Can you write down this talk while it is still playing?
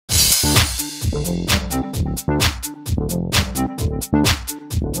I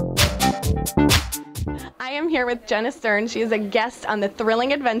am here with Jenna Stern. She is a guest on the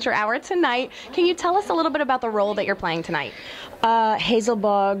Thrilling Adventure Hour tonight. Can you tell us a little bit about the role that you're playing tonight? Hazel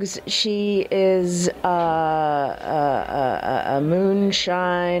Boggs, she is a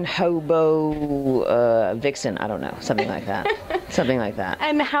moonshine hobo vixen. I don't know, something like that. Something like that.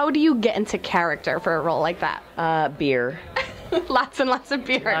 And how do you get into character for a role like that? Beer. Lots and lots of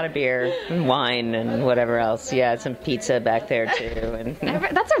beer. A lot of beer and wine and whatever else. Yeah, some pizza back there too. And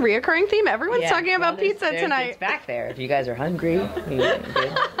that's a reoccurring theme. Everyone's talking about pizza tonight. It's back there. If you guys are hungry, good.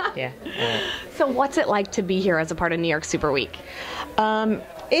 Yeah. So what's it like to be here as a part of New York Super Week?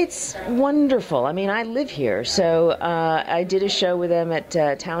 It's wonderful. I mean, I live here, so I did a show with them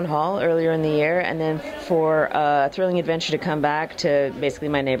at Town Hall earlier in the year, and then for Thrilling Adventure to come back to basically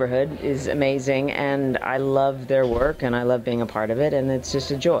my neighborhood is amazing, and I love their work, and I love being a part of it, and it's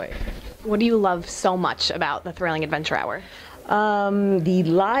just a joy. What do you love so much about the Thrilling Adventure Hour? The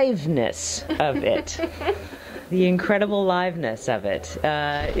liveness of it. The incredible liveness of it.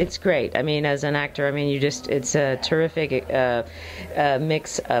 It's great. I mean, as an actor, I mean, it's a terrific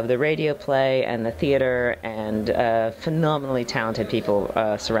mix of the radio play and the theater and phenomenally talented people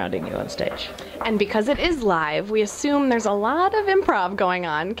surrounding you on stage. And because it is live, we assume there's a lot of improv going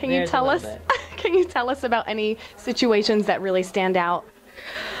on. Can you tell us about any situations that really stand out?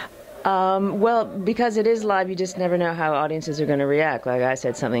 Well, because it is live, you just never know how audiences are going to react. Like I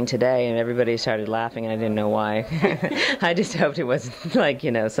said something today and everybody started laughing and I didn't know why. I just hoped it wasn't like,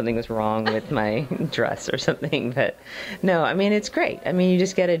 something was wrong with my dress or something. But no, I mean, it's great. I mean, you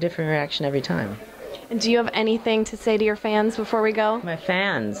just get a different reaction every time. And do you have anything to say to your fans before we go? My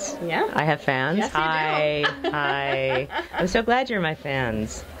fans? Yeah. I have fans? Yes, Hi. you do. Hi. I'm so glad you're my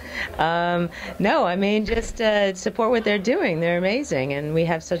fans. No, I mean, just support what they're doing. They're amazing, and we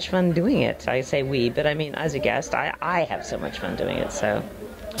have such fun doing it. I say we, but I mean, as a guest, I have so much fun doing it, so.